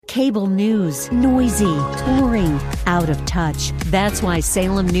Cable news, noisy, boring, out of touch. That's why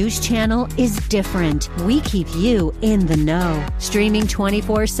Salem News Channel is different. We keep you in the know. Streaming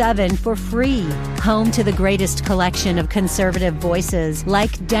 24/7 for free. Home to the greatest collection of conservative voices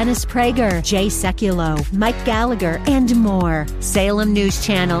like Dennis Prager, Jay Sekulow, Mike Gallagher, and more. Salem News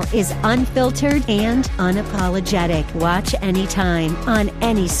Channel is unfiltered and unapologetic. Watch anytime, on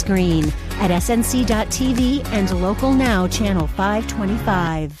any screen, at snc.tv and Local Now Channel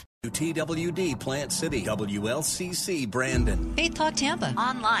 525. TWD Plant City, WLCC Brandon. Faith Talk Tampa.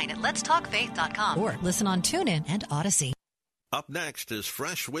 Online at letstalkfaith.com or listen on TuneIn and Odyssey. Up next is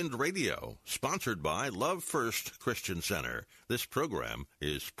Fresh Wind Radio, sponsored by Love First Christian Center. This program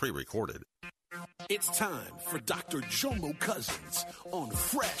is pre-recorded. It's time for Dr. Jomo Cousins on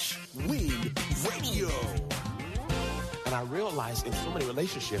Fresh Wind Radio. And I realize in so many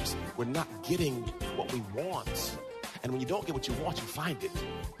relationships, we're not getting what we want. And when you don't get what you want, you find it.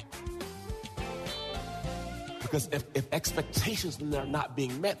 Because if expectations are not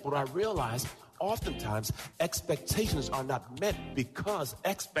being met, what I realize, oftentimes expectations are not met because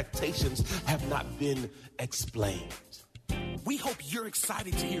expectations have not been explained. We hope you're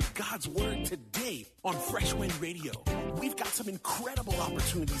excited to hear God's word today on Fresh Wind Radio. We've got some incredible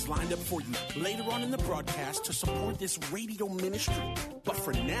opportunities lined up for you later on in the broadcast to support this radio ministry. But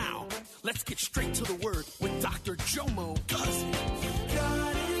for now, let's get straight to the word with Dr. Jomo Cousins.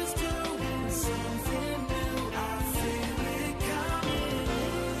 God is doing something new. I feel it coming.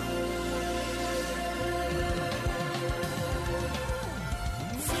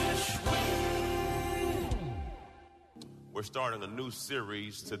 Fresh Wind. We're starting a new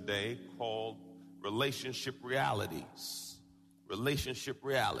series today called Relationship Realities. Relationship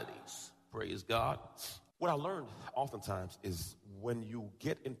Realities. Praise God. What I learned oftentimes is when you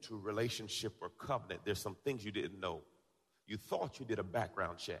get into relationship or covenant, there's some things you didn't know. You thought you did a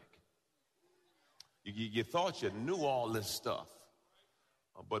background check. You thought you knew all this stuff.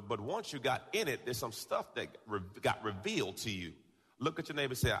 But once you got in it, there's some stuff that got revealed to you. Look at your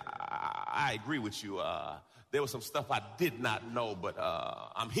neighbor and say, I agree with you. There was some stuff I did not know, but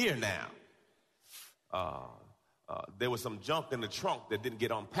I'm here now. There was some junk in the trunk that didn't get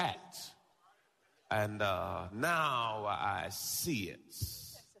unpacked. And now I see it.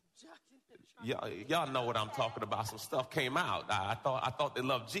 Y'all know what I'm talking about. Some stuff came out. I thought they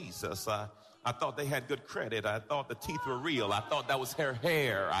loved Jesus. I thought they had good credit. I thought the teeth were real. I thought that was her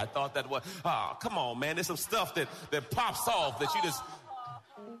hair. I thought that was, come on, man. There's some stuff that pops off that you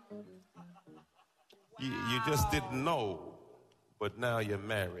just didn't know, but now you're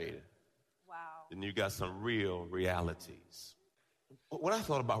married. Wow. And you got some real realities. When I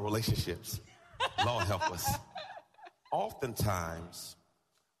thought about relationships, Lord help us, oftentimes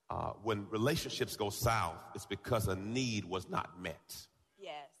when relationships go south, it's because a need was not met.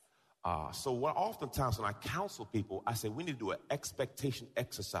 Yes. So oftentimes when I counsel people, I say we need to do an expectation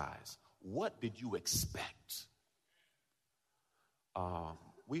exercise. What did you expect?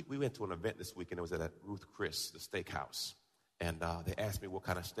 We went to an event this weekend. It was at Ruth Chris, the steakhouse. And they asked me what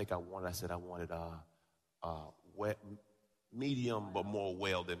kind of steak I wanted. I said I wanted medium, but more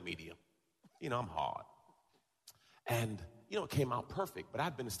well than medium. You know, I'm hard. And, it came out perfect. But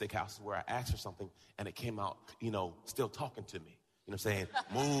I've been to steakhouses where I asked for something, and it came out, still talking to me. Saying,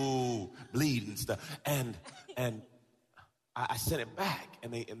 moo, bleed and stuff. And I sent it back,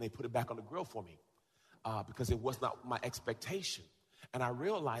 and they put it back on the grill for me because it was not my expectation. And I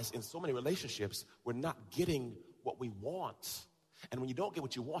realized in so many relationships, we're not getting what we want. And when you don't get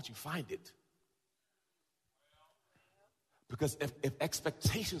what you want, you find it. Because if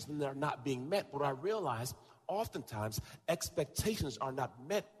expectations are not being met, what I realize, oftentimes expectations are not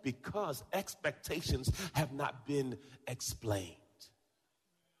met because expectations have not been explained.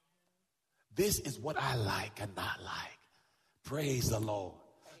 This is what I like and not like. Praise the Lord.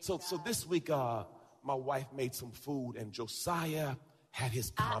 So this week, my wife made some food, and Josiah had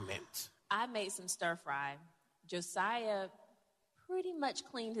his comment. I made some stir fry. Josiah pretty much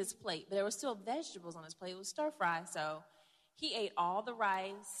cleaned his plate, but there were still vegetables on his plate. It was stir fry, so he ate all the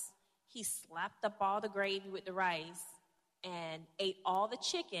rice. He slapped up all the gravy with the rice and ate all the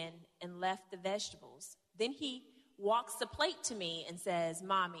chicken and left the vegetables. Then he walks the plate to me and says,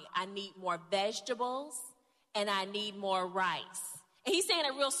 Mommy, I need more vegetables and I need more rice. And he's saying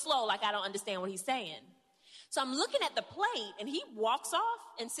it real slow, like I don't understand what he's saying. So I'm looking at the plate, and he walks off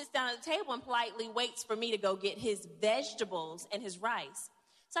and sits down at the table and politely waits for me to go get his vegetables and his rice.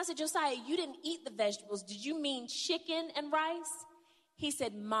 So I said, Josiah, you didn't eat the vegetables. Did you mean chicken and rice? He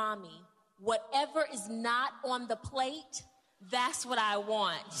said, Mommy, whatever is not on the plate, that's what I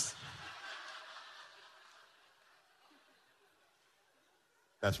want.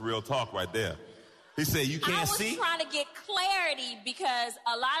 That's real talk right there. He said, you can't see? I was trying to get clarity because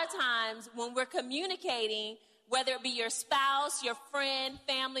a lot of times when we're communicating, whether it be your spouse, your friend,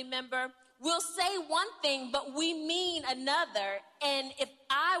 family member, we'll say one thing, but we mean another. And if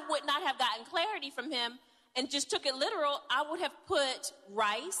I would not have gotten clarity from him and just took it literal, I would have put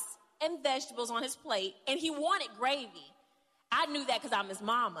rice and vegetables on his plate, and he wanted gravy. I knew that because I'm his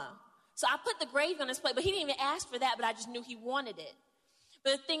mama. So I put the gravy on his plate, but he didn't even ask for that, but I just knew he wanted it.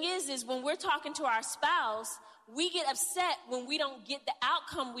 But the thing is when we're talking to our spouse, we get upset when we don't get the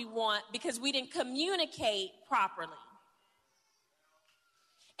outcome we want because we didn't communicate properly.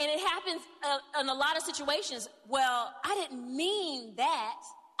 And it happens in a lot of situations. Well, I didn't mean that.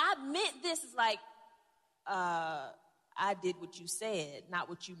 I meant this. Is like, I did what you said, not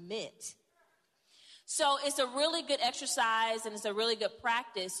what you meant. So it's a really good exercise and it's a really good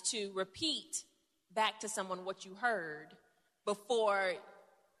practice to repeat back to someone what you heard before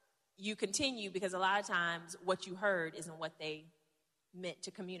you continue, because a lot of times what you heard isn't what they meant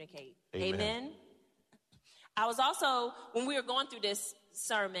to communicate. Amen. I was also, when we were going through this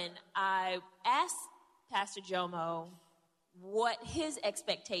sermon, I asked Pastor Jomo what his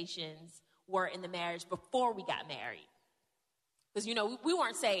expectations were in the marriage before we got married. Because, you know, we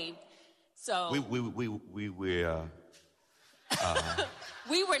weren't saved. So we were we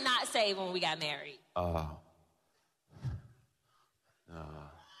were not saved when we got married.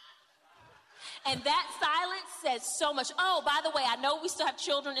 And that silence says so much. Oh, by the way, I know we still have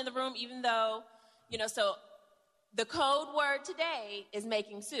children in the room, even though, you know, so the code word today is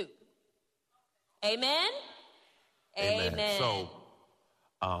making soup. Amen? Amen. So,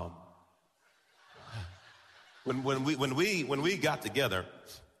 when we got together,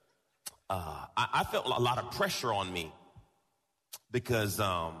 I felt a lot of pressure on me because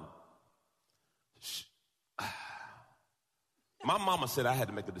my mama said I had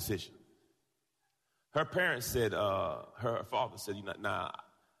to make a decision. Her parents said, her father said, you know, now,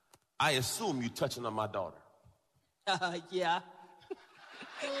 I assume you touching on my daughter. Yeah.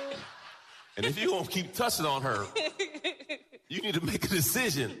 And if you're going to keep touching on her, you need to make a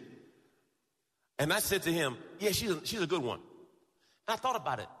decision. And I said to him, yeah, she's a good one. And I thought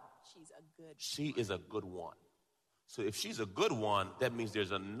about it. She is a good one. So if she's a good one, that means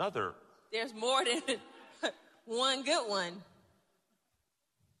there's another. There's more than one good one.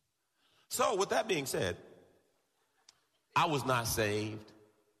 So with that being said, I was not saved.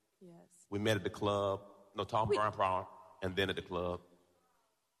 Yes. We met at the club. No, Tom Brown Power, and then at the club.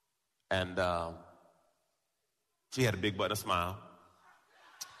 And she had a big butt and a smile.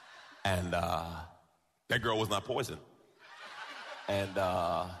 And that girl was not poison. And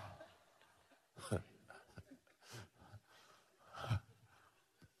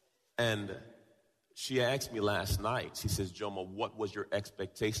and she asked me last night, she says, Jomo, what was your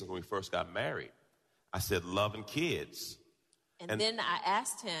expectations when we first got married? I said, love and kids. And then I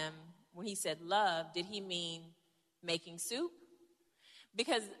asked him, when he said love, did he mean making soup?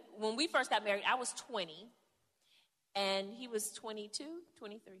 Because when we first got married, I was 20, and he was 22.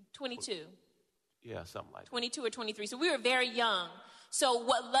 Yeah, something like that. 22 or 23. So we were very young. So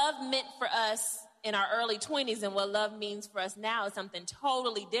what love meant for us in our early 20s and what love means for us now is something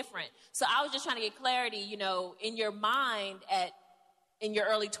totally different. So I was just trying to get clarity, you know, in your mind in your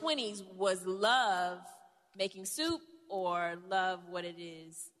early 20s, was love making soup or love what it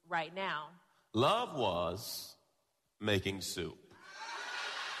is right now? Love was making soup.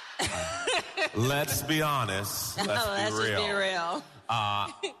 Let's be honest. Let's be real. I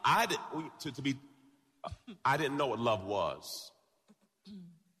didn't know what love was.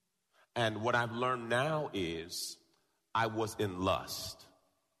 And what I've learned now is I was in lust.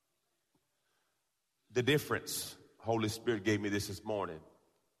 The difference, Holy Spirit gave me this morning.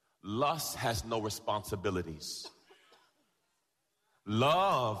 Lust has no responsibilities.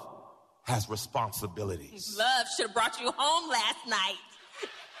 Love has responsibilities. Love should have brought you home last night.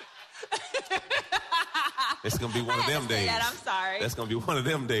 It's going to be one of them days. I'm sorry. That's going to be one of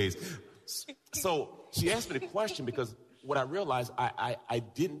them days. So she asked me the question because what I realized, I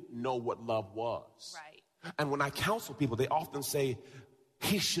didn't know what love was. Right. And when I counsel people, they often say,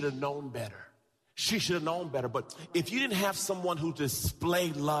 he should have known better. She should have known better. But if you didn't have someone who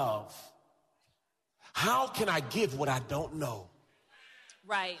displayed love, how can I give what I don't know?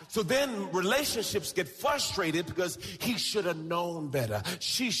 Right. So then relationships get frustrated because he should have known better.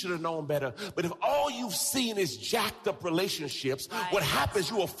 She should have known better. But if all you've seen is jacked up relationships, right, what happens,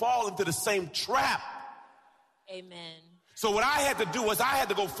 you will fall into the same trap. Amen. So what I had to do was I had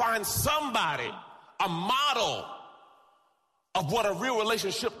to go find somebody, a model of what a real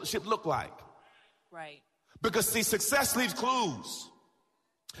relationship looked like. Right. Because see, success leaves clues.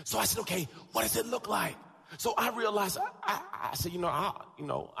 So I said, okay, what does it look like? So I realized, I said,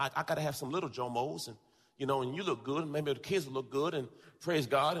 I got to have some little Jomos, and, and you look good, and maybe the kids will look good, and praise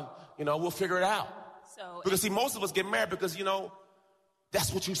God, and, we'll figure it out. So, because, see, most of us get married because,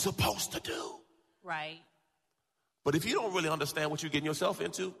 that's what you're supposed to do. Right. But if you don't really understand what you're getting yourself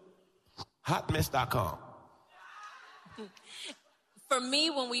into, hotmess.com. For me,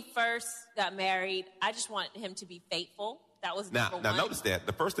 when we first got married, I just wanted him to be faithful. That was number one. Now notice that.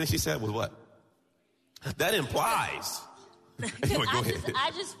 The first thing she said was what? That implies. Anyway, go ahead.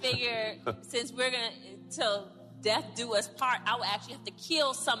 I just figured since we're going to, till death do us part, I would actually have to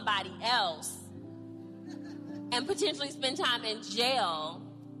kill somebody else and potentially spend time in jail.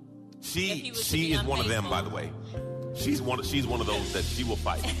 She is one of them, by the way. She's one of those that she will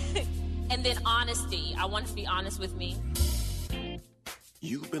fight. And then honesty. I want to be honest with me.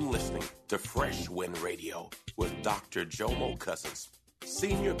 You've been listening to Fresh Wind Radio with Dr. Jomo Cousins,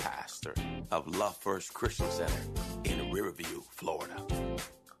 Senior Pastor of Love First Christian Center in Riverview, Florida.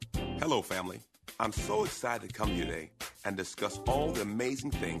 Hello, family. I'm so excited to come to you today and discuss all the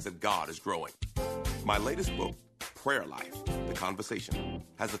amazing things that God is growing. My latest book, Prayer Life, The Conversation,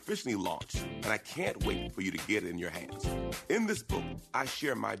 has officially launched, and I can't wait for you to get it in your hands. In this book, I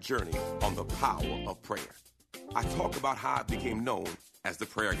share my journey on the power of prayer. I talk about how I became known as the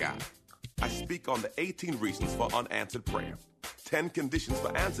prayer guy. I speak on the 18 reasons for unanswered prayer, 10 conditions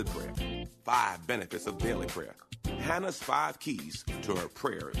for answered prayer, 5 benefits of daily prayer, Hannah's 5 keys to her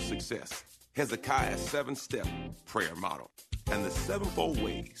prayer success, Hezekiah's 7-step prayer model, and the 7-fold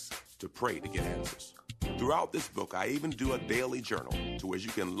ways to pray to get answers. Throughout this book, I even do a daily journal to where you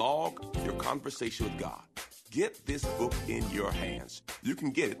can log your conversation with God. Get this book in your hands. You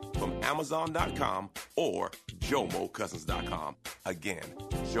can get it from Amazon.com or JomoCousins.com. Again,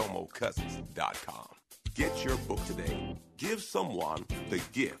 JomoCousins.com. Get your book today. Give someone the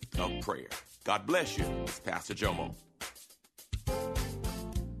gift of prayer. God bless you. It's Pastor Jomo.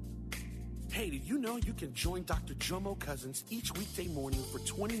 Hey, did you know you can join Dr. Jomo Cousins each weekday morning for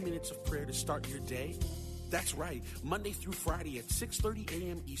 20 minutes of prayer to start your day? That's right. Monday through Friday at 6:30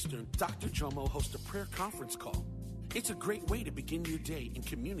 a.m. Eastern, Dr. Jomo hosts a prayer conference call. It's a great way to begin your day in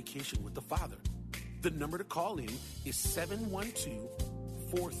communication with the Father. The number to call in is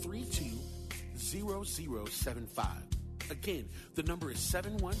 712-432-0075. Again, the number is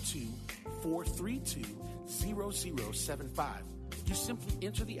 712-432-0075. You simply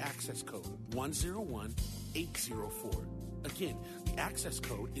enter the access code 101804. Again, the access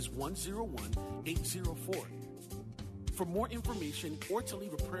code is 101804. For more information or to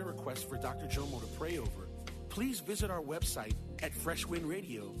leave a prayer request for Dr. Jomo to pray over, please visit our website at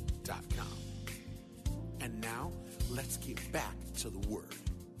freshwindradio.com. And now, let's get back to the Word.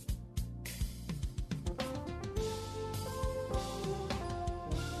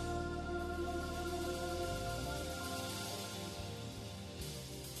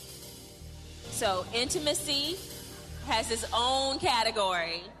 So intimacy has its own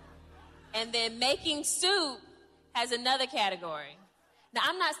category, and then making soup has another category. Now,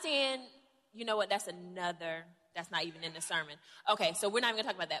 I'm not saying, you know what, that's not even in the sermon. Okay, so we're not even going to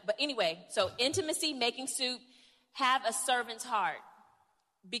talk about that. But anyway, so intimacy, making soup, have a servant's heart.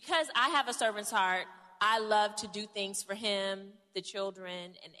 Because I have a servant's heart, I love to do things for him, the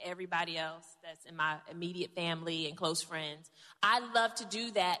children, and everybody else that's in my immediate family and close friends. I love to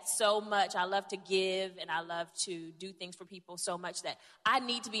do that so much. I love to give, and I love to do things for people so much that I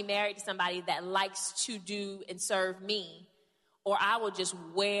need to be married to somebody that likes to do and serve me, or I will just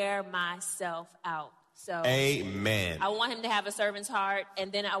wear myself out. So, amen. I want him to have a servant's heart,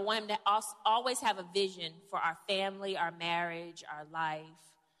 and then I want him to always have a vision for our family, our marriage, our life.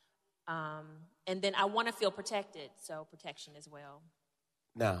 And then I want to feel protected, so protection as well.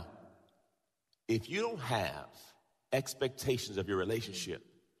 Now, if you don't have expectations of your relationship,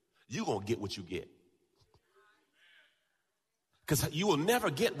 you're going to get what you get. Because you will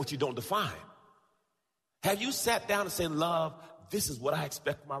never get what you don't define. Have you sat down and said, love, this is what I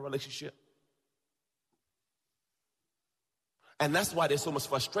expect from my relationship? And that's why there's so much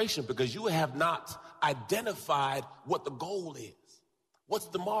frustration, because you have not identified what the goal is. What's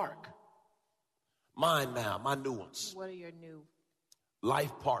the mark? Mine now, my new ones. What are your new?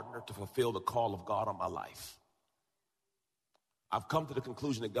 Life partner to fulfill the call of God on my life. I've come to the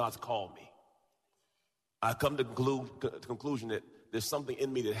conclusion that God's called me. I've come to the conclusion that there's something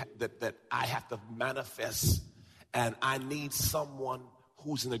in me that I have to manifest, and I need someone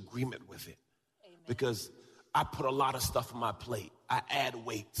who's in agreement with it. Amen. Because I put a lot of stuff on my plate. I add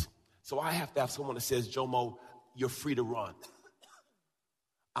weight. So I have to have someone that says, Jomo, you're free to run.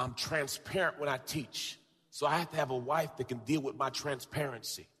 I'm transparent when I teach. So I have to have a wife that can deal with my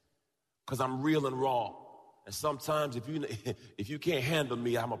transparency because I'm real and raw. And sometimes if you can't handle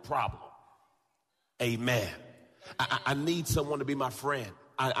me, I'm a problem. Amen. I need someone to be my friend.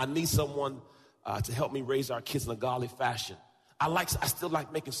 I need someone to help me raise our kids in a godly fashion. I still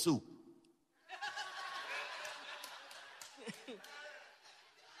like making soup.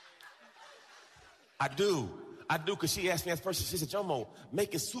 I do, because she asked me at first, she said, Jomo,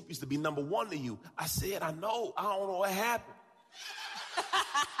 making soup used to be number one to you. I said, I know, I don't know what happened.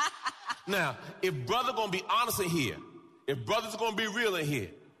 Now, if brother gonna be honest in here, if brothers gonna be real in here,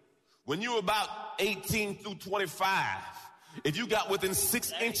 when you were about 18 through 25, if you got within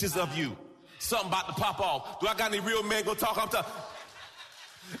 6 inches of you, something about to pop off. Do I got any real men gonna talk? I'm talking.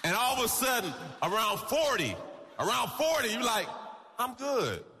 And all of a sudden, around 40, you're like, I'm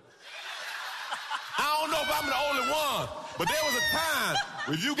good. I don't know if I'm the only one, but there was a time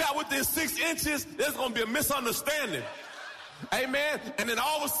if you got within 6 inches, there's going to be a misunderstanding. Amen? And then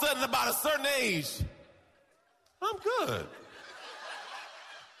all of a sudden, about a certain age, I'm good.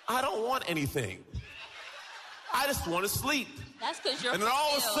 I don't want anything. I just want to sleep. That's because you're. And then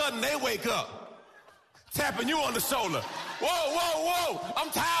all of a sudden, they wake up, tapping you on the shoulder. Whoa, whoa, whoa,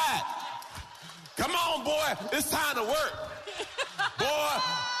 I'm tired. Come on, boy, it's time to work. Boy,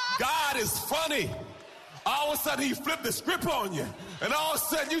 God is funny. All of a sudden, he flipped the script on you. And all of a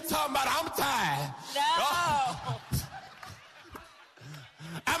sudden, you talking about, I'm tired. No. Oh.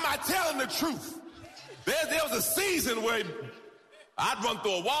 Am I telling the truth? There was a season where I'd run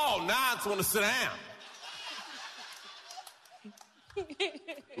through a wall. Now I just want to sit down.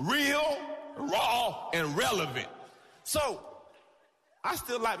 Real, raw, and relevant. So, I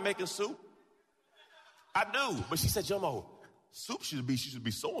still like making soup. I do. But she said, Jomo, soup should be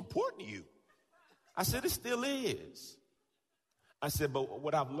so important to you. I said, it still is. I said, but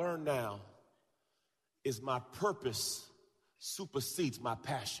what I've learned now is my purpose supersedes my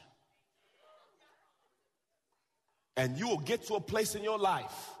passion. And you will get to a place in your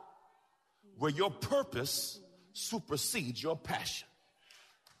life where your purpose supersedes your passion.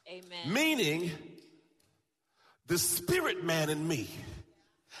 Amen. Meaning, the spirit man in me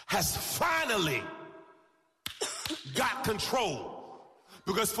has finally got control.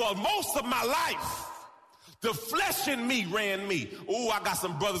 Because for most of my life, the flesh in me ran me. Oh, I got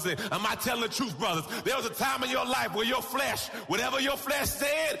some brothers in. Am I telling the truth, brothers? There was a time in your life where your flesh, whatever your flesh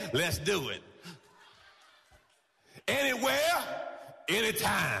said, let's do it. Anywhere,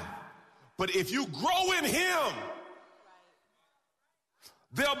 anytime. But if you grow in him,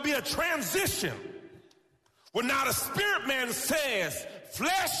 there'll be a transition where now the spirit man says,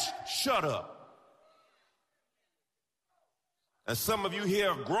 flesh, shut up. And some of you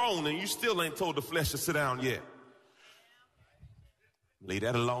here have grown and you still ain't told the flesh to sit down yet. Leave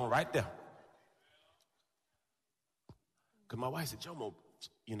that alone right there. Because my wife said, Jomo,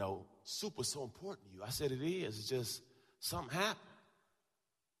 soup is so important to you. I said, it is. It's just something happened.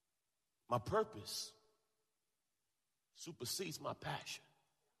 My purpose supersedes my passion.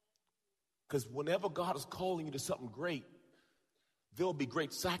 Because whenever God is calling you to something great, there'll be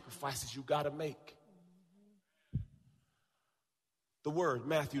great sacrifices you got to make. The word,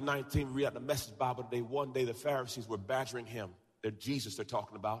 Matthew 19, read out the Message Bible today. One day the Pharisees were badgering him. They're Jesus they're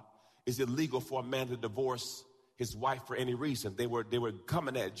talking about. Is it legal for a man to divorce his wife for any reason? They were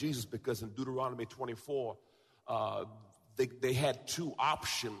coming at Jesus because in Deuteronomy 24, they had two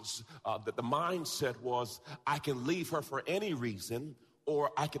options. That the mindset was, I can leave her for any reason, or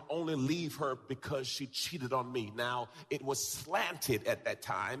I can only leave her because she cheated on me. Now, it was slanted at that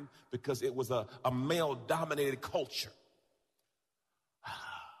time because it was a male-dominated culture.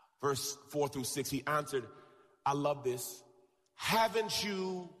 Verse 4 through 6, he answered, I love this. Haven't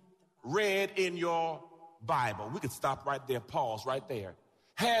you read in your Bible? We could stop right there, pause right there.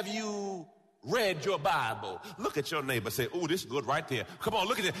 Have you read your Bible? Look at your neighbor, say, oh, this is good right there. Come on,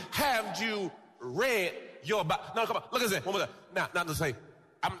 look at it. Have you read your Bible? No, come on, look at that. One more time. Now to say,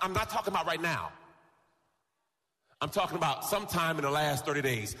 I'm not talking about right now. I'm talking about sometime in the last 30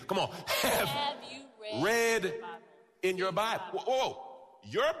 days. Come on. Have you read in your Bible? Whoa.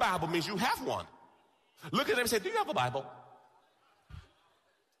 Your Bible means you have one. Look at them and say, do you have a Bible?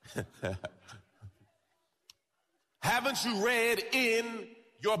 Haven't you read in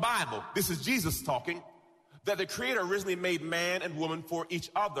your Bible? This is Jesus talking. That the Creator originally made man and woman for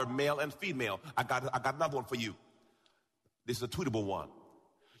each other, male and female. I got another one for you. This is a tweetable one.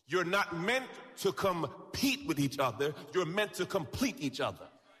 You're not meant to compete with each other. You're meant to complete each other.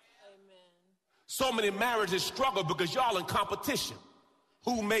 Amen. So many marriages struggle because y'all in competition.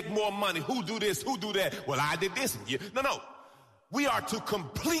 Who make more money? Who do this? Who do that? Well, I did this. No. We are to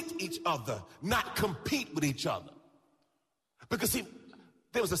complete each other, not compete with each other. Because see,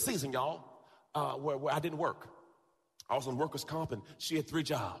 there was a season, y'all, where I didn't work. I was on workers' comp, and she had 3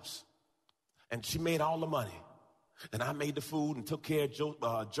 jobs. And she made all the money. And I made the food and took care of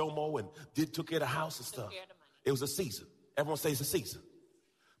Jomo and took care of the house and stuff. It was a season. Everyone says it's a season.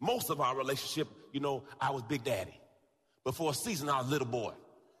 Most of our relationship, you know, I was Big Daddy. But for a season, I was little boy.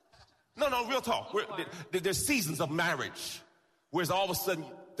 No, real talk. There's seasons of marriage. Whereas all of a sudden,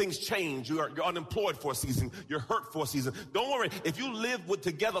 things change. You're unemployed for a season. You're hurt for a season. Don't worry. If you live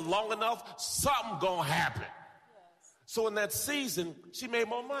together long enough, something gonna happen. Yes. So in that season, she made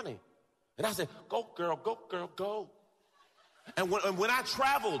more money. And I said, go, girl, go. And when I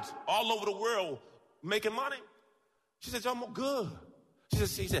traveled all over the world making money, she said, I'm good.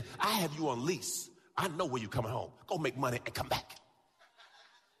 She said, I have you on lease. I know where you're coming home. Go make money and come back.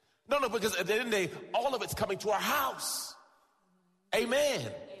 No, because at the end of the day, all of it's coming to our house. Amen.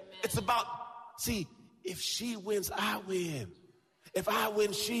 It's about, see, if she wins, I win. If I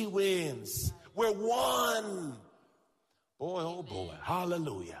win, she wins. We're one. Boy, oh boy,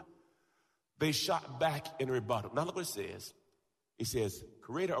 hallelujah. They shot back in rebuttal. Now look what it says. It says,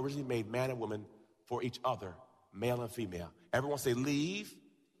 Creator originally made man and woman for each other, male and female. Everyone say leave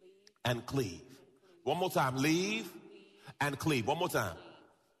and cleave. One more time, leave and cleave. One more time.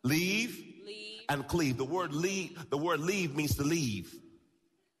 Leave and cleave. The word leave means to leave.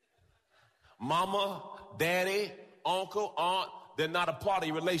 Mama, daddy, uncle, aunt, they're not a part of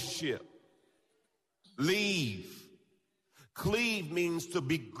your relationship. Leave. Cleave means to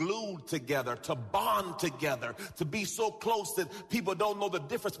be glued together, to bond together, to be so close that people don't know the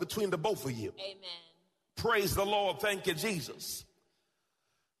difference between the both of you. Amen. Praise the Lord. Thank you, Jesus.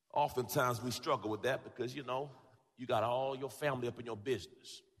 Oftentimes we struggle with that because, you know, you got all your family up in your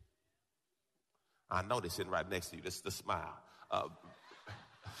business. I know they're sitting right next to you. This is the smile.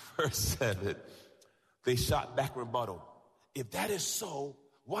 Verse 7, they shot back in rebuttal. If that is so,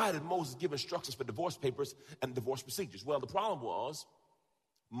 why did Moses give instructions for divorce papers and divorce procedures? Well, the problem was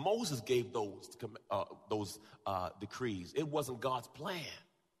Moses gave those decrees. It wasn't God's plan.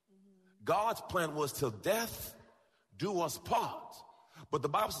 God's plan was till death do us part. But the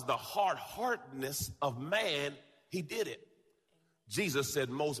Bible says the hard-heartedness of man, he did it. Jesus said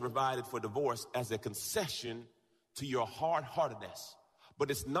Moses provided for divorce as a concession to your hard-heartedness.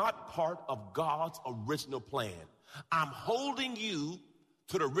 But it's not part of God's original plan. I'm holding you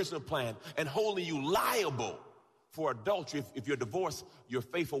to the original plan and holding you liable for adultery if you're divorced your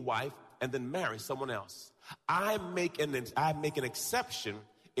faithful wife and then marry someone else. I make an exception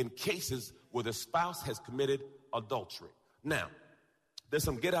in cases where the spouse has committed adultery. Now, there's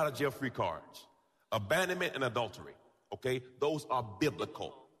some get out of jail free cards. Abandonment and adultery. Okay? Those are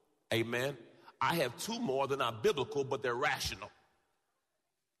biblical. Amen. I have 2 more that are biblical, but they're rational.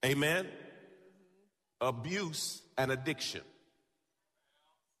 Amen. Abuse and addiction.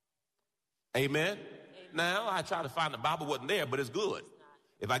 Amen. Now, I try to find the Bible wasn't there, but it's good.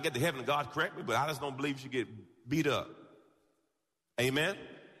 If I get to heaven, God correct me, but I just don't believe you should get beat up. Amen.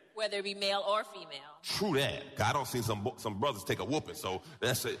 Whether it be male or female. True that. I don't see some brothers take a whooping, so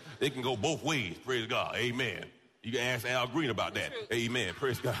that's it. They can go both ways. Praise God. Amen. You can ask Al Green about that. Amen.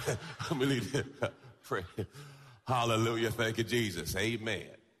 Praise God. I believe it. Pray. Hallelujah. Thank you, Jesus. Amen.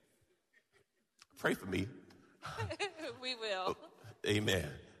 Pray for me. We will. Amen.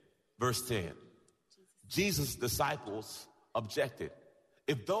 Verse 10. Jesus' disciples objected.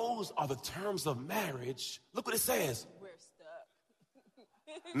 If those are the terms of marriage, look what it says. We're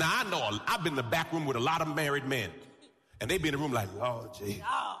stuck. Now, I know I've been in the back room with a lot of married men. And they be in the room like, oh, gee.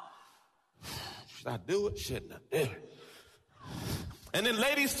 Should I do it? Shouldn't I do it? And then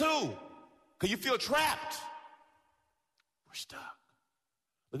ladies too. Because you feel trapped. We're stuck.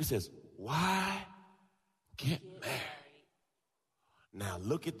 Look, it says, why get married? Now,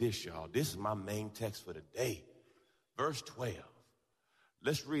 look at this, y'all. This is my main text for the day. Verse 12.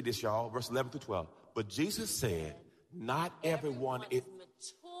 Let's read this, y'all. Verse 11 through 12. But Jesus said, not everyone is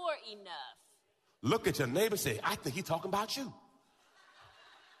mature enough. Look at your neighbor and say, I think he's talking about you.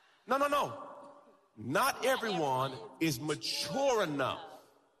 No. Not everyone is mature enough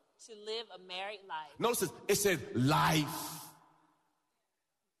to live a married life. Notice it said life.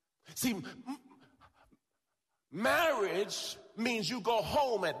 See, marriage means you go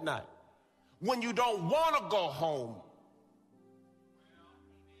home at night when you don't want to go home.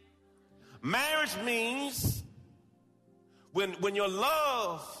 Marriage means when your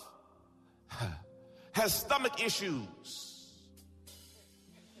love has stomach issues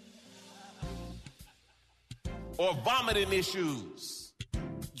or vomiting issues.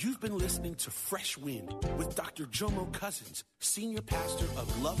 You've been listening to Fresh Wind with Dr. Jomo Cousins, Senior Pastor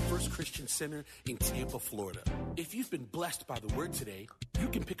of Love First Christian Center in Tampa, Florida. If you've been blessed by the word today, you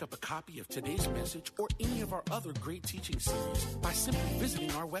can pick up a copy of today's message or any of our other great teaching series by simply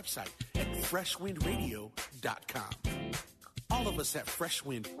visiting our website at freshwindradio.com. All of us at Fresh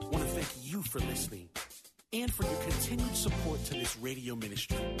Wind want to thank you for listening and for your continued support to this radio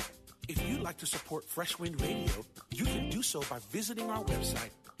ministry. If you'd like to support Fresh Wind Radio, you can do so by visiting our website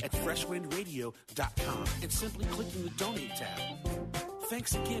at freshwindradio.com and simply clicking the Donate tab.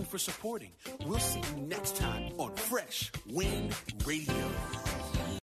 Thanks again for supporting. We'll see you next time on Fresh Wind Radio.